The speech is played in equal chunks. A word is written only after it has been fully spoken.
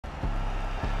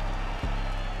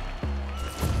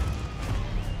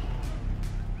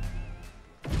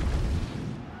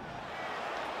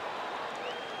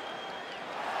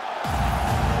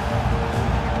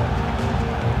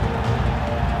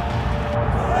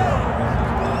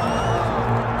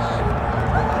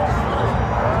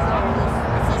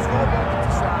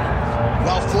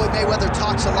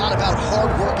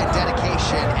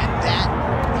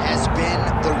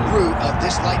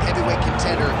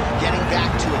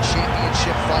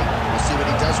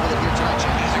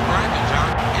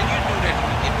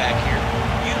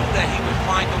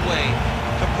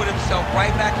himself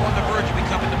right back on the verge of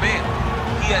becoming the man.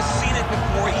 He has seen it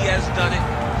before. He has done it.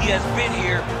 He has been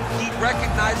here. He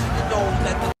recognizes and knows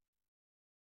that the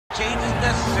change is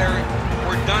necessary.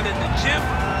 We're done in the gym.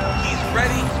 He's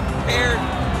ready, prepared.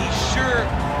 He's sure.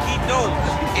 He knows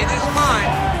in his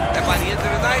mind that by the end of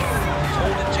the night, he's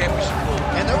holding championship gold.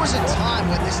 And there was a time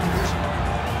when this division...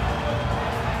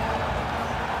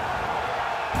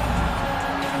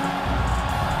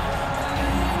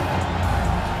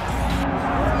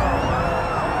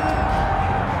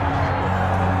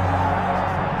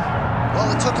 Well,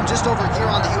 it took him just over a year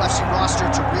on the UFC roster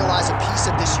to realize a piece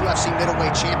of this UFC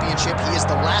middleweight championship. He is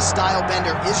the last style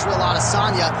bender, Israel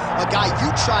Adesanya, a guy you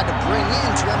tried to bring in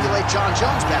to emulate John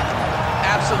Jones back in the day.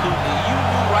 Absolutely. You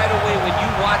knew right away when you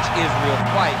watch Israel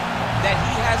fight that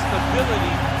he has the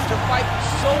ability to fight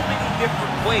so many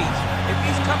different ways. If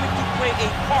he's coming to play a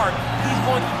part, he's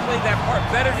going to play that part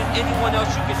better than anyone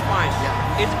else you can find.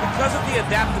 Yeah. It's because of the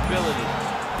adaptability.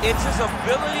 It's his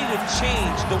ability to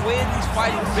change the way he's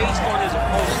fighting based on his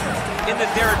opponent. In the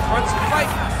Derek Brunson fight,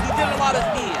 he did a lot of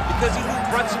kneeing because he knew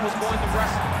Brunson was going to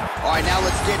wrestle. All right, now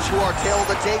let's get to our tail of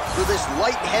the tape for this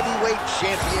light heavyweight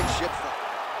championship fight.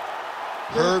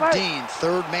 Herb Dean,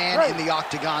 third man in the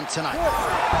octagon tonight.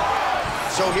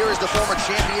 So here is the former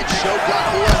champion, Shogun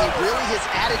Hill. He really has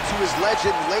added to his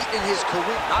legend late in his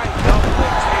career.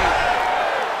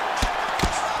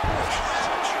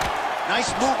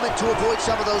 Nice movement to avoid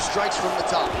some of those strikes from the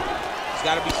top. He's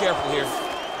got to be careful here.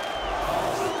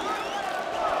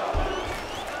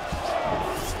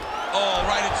 Oh,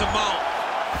 right into mount.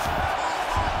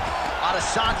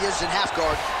 Adesanya's in half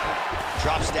guard.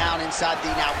 Drops down inside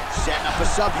the now setting up a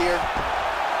sub here.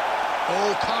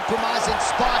 Oh, compromising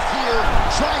spot here.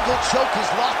 Triangle choke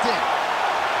is locked in.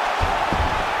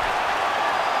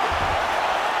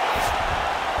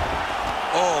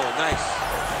 Oh, nice.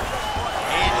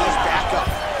 And he's back up.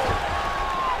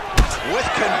 With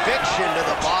conviction to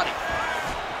the body.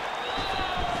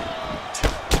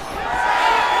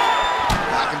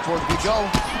 Back and forth we go.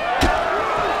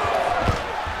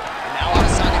 And now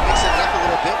Adesanya mixes it up a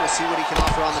little bit. We'll see what he can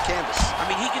offer on the canvas. I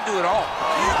mean, he can do it all.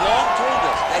 He's long told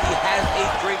us that he has a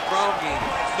great ground game.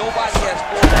 Nobody has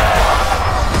scored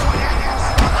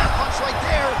that punch right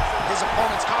there. His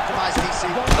opponent's compromised, DC.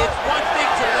 It's one thing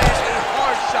to land a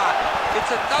hard shot. It's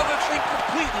another thing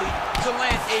completely to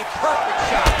land a perfect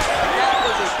shot. And that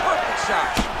was a perfect shot.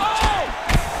 Oh!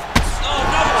 Oh,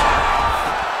 another one.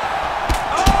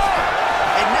 Oh!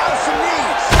 And now some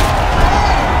knees.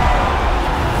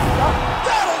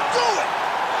 That'll do it!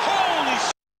 Holy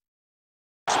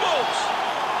smokes!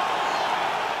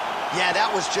 Yeah, that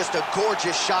was just a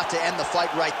gorgeous shot to end the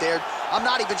fight right there. I'm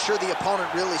not even sure the opponent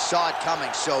really saw it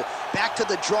coming. So back to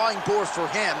the drawing board for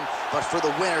him. But for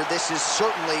the winner, this is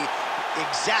certainly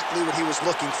exactly what he was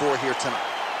looking for here tonight.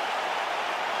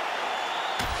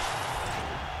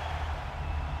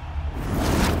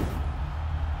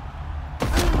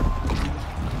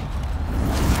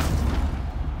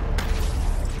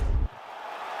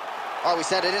 All right, we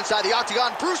set it inside the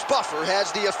octagon. Bruce Buffer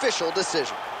has the official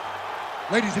decision.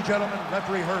 Ladies and gentlemen,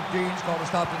 referee Herb Dean's called a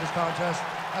stop to this contest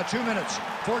at 2 minutes,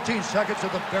 14 seconds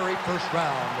of the very first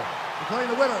round. Declaring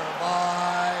the winner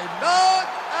by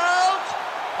knockout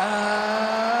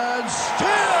and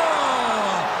still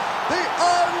the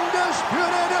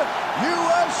undisputed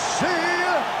UFC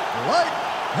light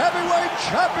heavyweight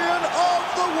champion of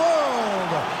the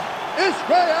world,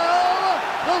 Israel,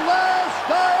 the last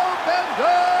style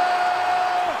bender.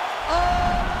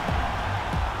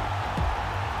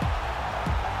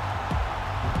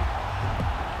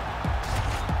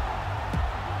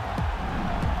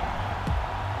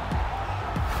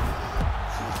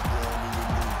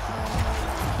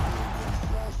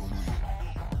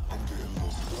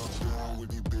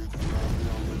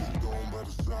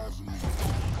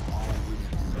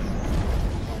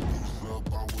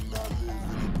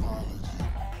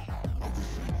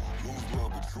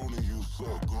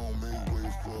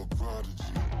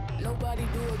 Nobody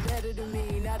do it better than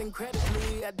me, not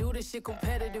incredibly. I do this shit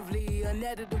competitively,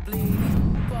 uneditably.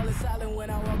 Falling silent when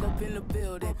I walk up in the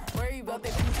building. Worry about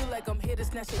their future like I'm here to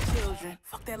snatch their children.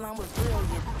 Fuck, that line was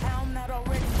brilliant. How I'm not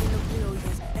already in the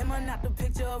billions? Am I not the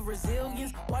picture of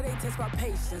resilience? Why they test my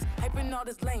patience? Hyping all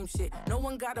this lame shit. No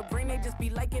one got a brain, they just be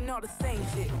liking all the same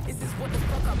shit. Is this what the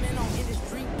fuck I'm in on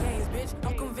industry games, bitch?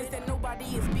 I'm convinced that nobody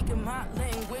is speaking my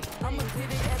language. I'ma clear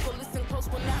the echo, listen close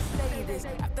when I say this.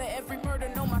 After every murder,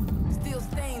 no, my still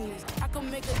stainless. I can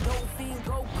make a dope fiend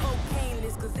go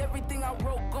cocaine-less, cause everything I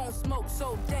wrote gon' smoke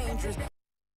so dangerous.